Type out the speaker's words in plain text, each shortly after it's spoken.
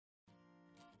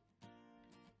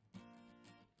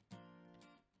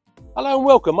Hello and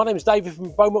welcome. My name is David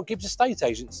from Beaumont Gibbs Estate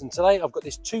Agents, and today I've got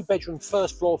this 2-bedroom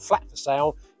first floor flat for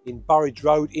sale in Burrage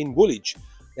Road in Woolwich.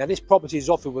 Now this property is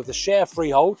offered with a share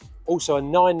freehold, also a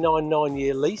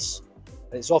 999-year lease,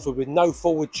 and it's offered with no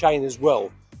forward chain as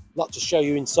well. I'd like to show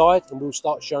you inside and we'll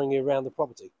start showing you around the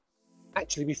property.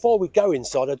 Actually, before we go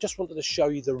inside, I just wanted to show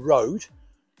you the road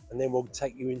and then we'll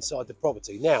take you inside the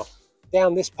property. Now,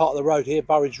 down this part of the road here,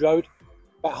 Burrage Road,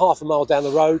 about half a mile down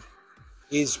the road,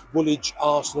 is Woolwich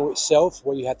Arsenal itself,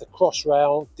 where you have the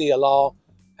Crossrail, DLR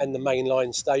and the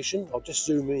mainline station. I'll just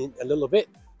zoom in a little bit.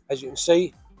 As you can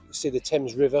see the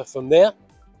Thames River from there.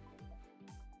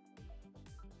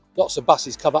 Lots of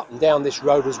buses come up and down this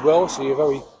road as well, so you're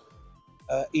very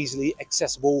easily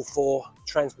accessible for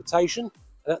transportation.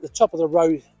 And at the top of the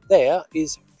road there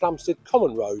is Plumstead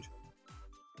Common Road.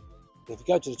 If you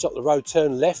go to the top of the road,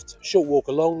 turn left, short walk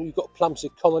along, you've got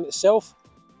Plumstead Common itself.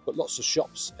 Got lots of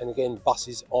shops and again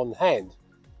buses on hand.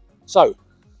 So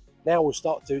now we'll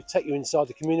start to take you inside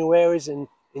the communal areas and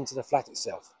into the flat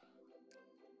itself.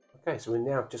 Okay, so we're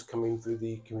now just coming through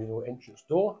the communal entrance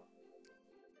door.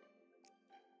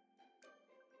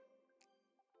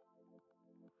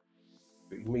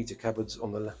 Got your meter cupboards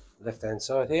on the left hand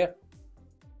side here.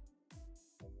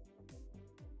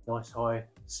 Nice high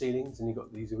ceilings, and you've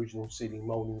got these original ceiling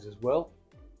mouldings as well.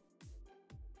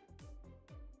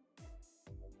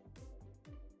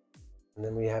 And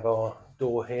then we have our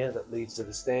door here that leads to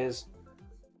the stairs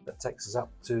that takes us up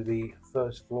to the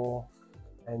first floor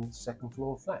and second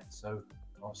floor flat. So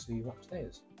I'll see you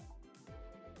upstairs.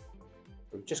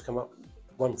 We've just come up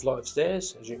one flight of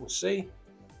stairs, as you can see.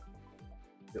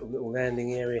 Little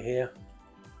landing area here.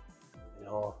 And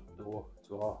our door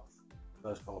to our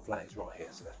first floor flat is right here.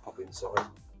 So let's pop inside.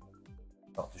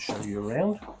 I'd like to show you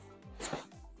around.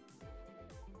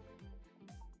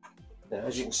 Now,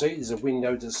 as you can see, there's a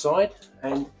window to the side,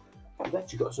 and we've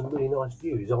actually got some really nice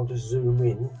views. I'll just zoom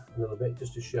in a little bit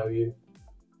just to show you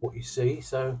what you see.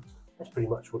 So that's pretty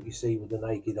much what you see with the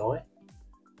naked eye.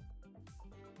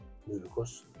 Move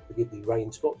across, forgive the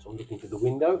rain spots, I'm looking through the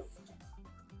window.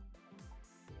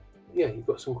 Yeah, you've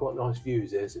got some quite nice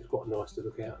views there, so it's quite nice to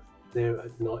look out there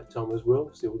at night time as well,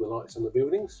 see all the lights on the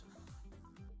buildings.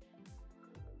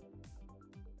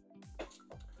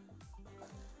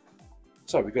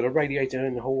 So we've got a radiator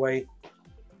in the hallway.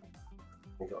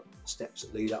 We've got steps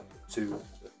that lead up to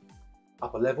the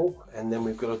upper level, and then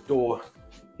we've got a door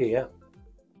here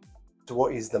to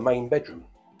what is the main bedroom.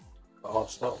 But I'll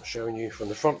start showing you from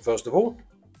the front first of all.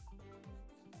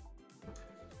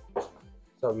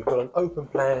 So we've got an open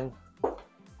plan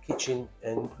kitchen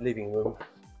and living room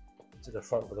to the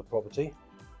front of the property.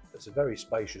 It's a very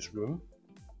spacious room.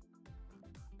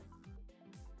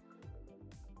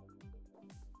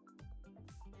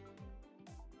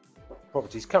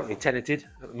 Property is currently tenanted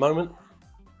at the moment,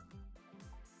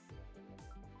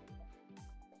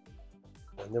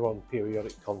 and they're on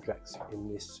periodic contracts in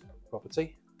this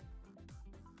property.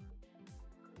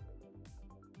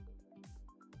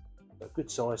 A good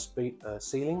sized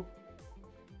ceiling,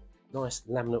 nice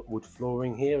laminate wood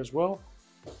flooring here as well.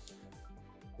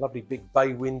 Lovely big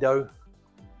bay window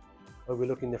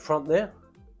overlooking the front there.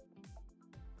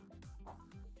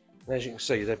 And as you can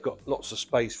see, they've got lots of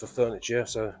space for furniture,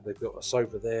 so they've got a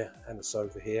sofa there and a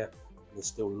sofa here, and there's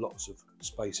still lots of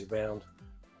space around.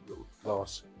 A little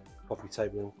glass coffee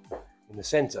table in the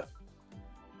centre.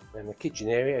 And the kitchen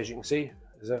area, as you can see,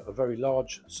 is a very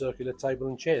large circular table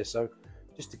and chairs, so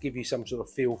just to give you some sort of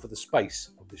feel for the space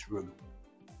of this room.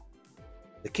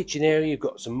 The kitchen area, you've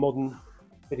got some modern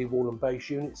fitted wall and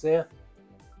base units there,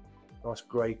 nice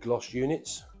grey gloss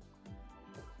units,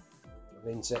 an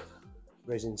inset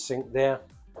resin sink there.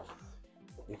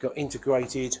 You've got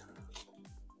integrated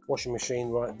washing machine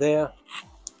right there,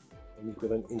 and you've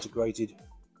got an integrated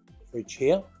fridge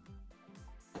here.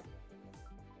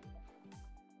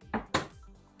 Got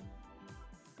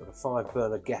a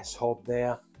 5-burner gas hob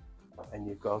there, and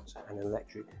you've got an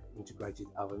electric integrated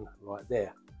oven right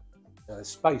there. Now there's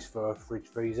space for a fridge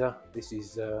freezer. This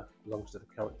is belongs to the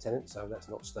current tenant, so that's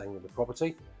not staying with the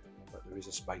property, but there is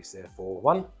a space there for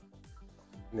one.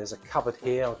 And there's a cupboard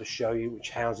here I'll just show you, which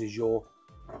houses your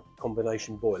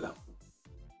combination boiler.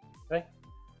 Okay.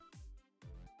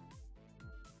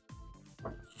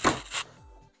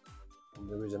 And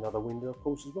there is another window, of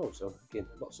course, as well. So again,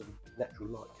 lots of natural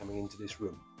light coming into this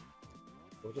room.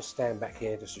 I'll just stand back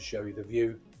here just to show you the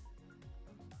view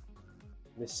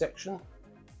in this section.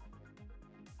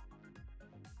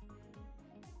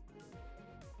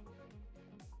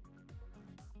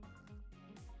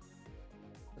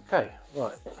 Okay,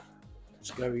 right,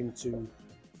 let's go into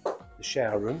the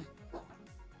shower room.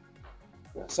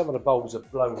 Now, some of the bulbs are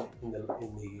blown in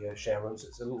the shower room, so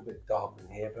it's a little bit dark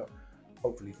in here, but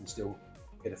hopefully you can still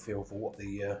get a feel for what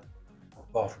the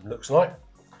bathroom looks like.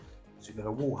 So you've got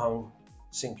a wall hung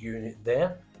sink unit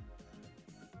there,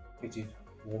 fitted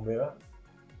wall mirror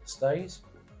stays.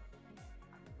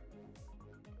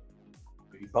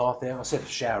 Got your bath there. I said a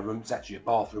shower room, it's actually a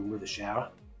bathroom with a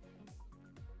shower.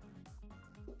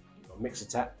 You've got a mixer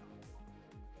tap.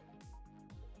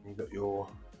 You've got your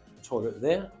toilet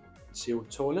there,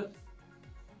 sealed toilet,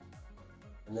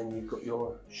 and then you've got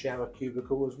your shower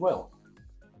cubicle as well.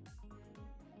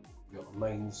 You've got a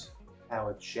mains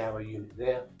powered shower unit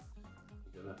there.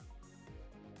 You've got a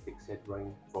fixed head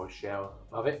rainforest shower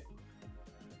above it.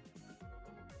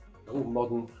 All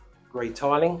modern grey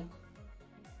tiling,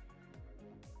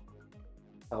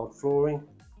 tiled flooring.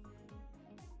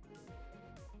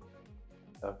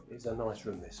 So it's a nice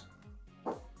room, this.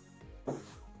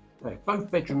 Okay, both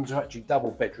bedrooms are actually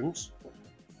double bedrooms.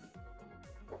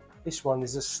 This one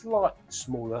is a slightly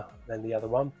smaller than the other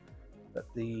one, but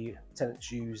the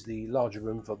tenants use the larger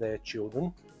room for their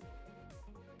children.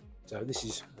 So this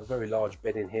is a very large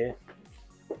bed in here.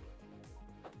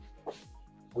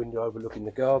 Window overlooking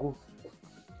the garden.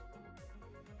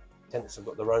 Tenants have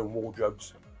got their own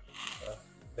wardrobes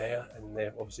there, and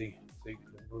they're obviously the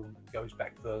room goes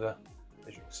back further,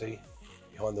 as you can see,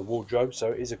 behind the wardrobe.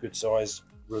 So it is a good sized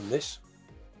room, this.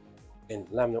 In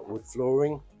laminate wood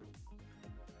flooring,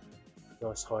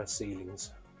 nice high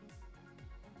ceilings.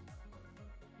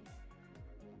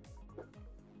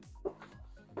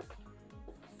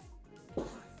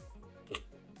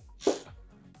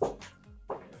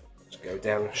 Let's go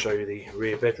down and show you the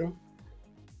rear bedroom.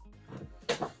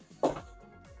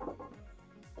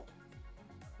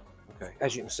 Okay,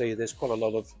 as you can see, there's quite a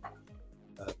lot of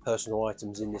personal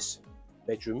items in this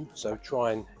bedroom, so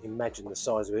try and imagine the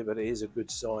size of it, but it is a good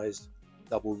sized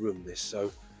double room, this.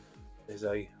 So there's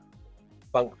a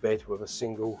bunk bed with a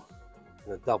single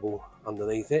and a double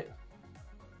underneath it,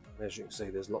 and as you can see,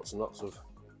 there's lots and lots of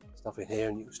stuff in here,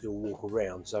 and you can still walk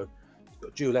around. So it's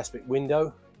got a dual aspect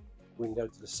window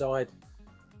to the side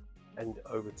and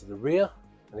over to the rear,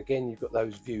 and again you've got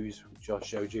those views which I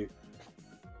showed you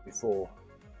before.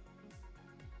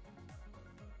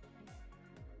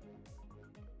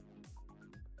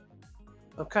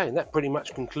 Okay, and that pretty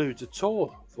much concludes the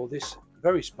tour for this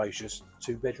very spacious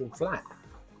 2-bedroom flat.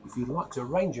 If you'd like to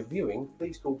arrange a viewing,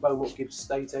 please call Beaumont Gibbs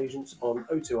Estate Agents on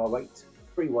 0208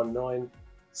 319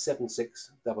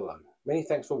 7600. Many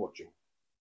thanks for watching.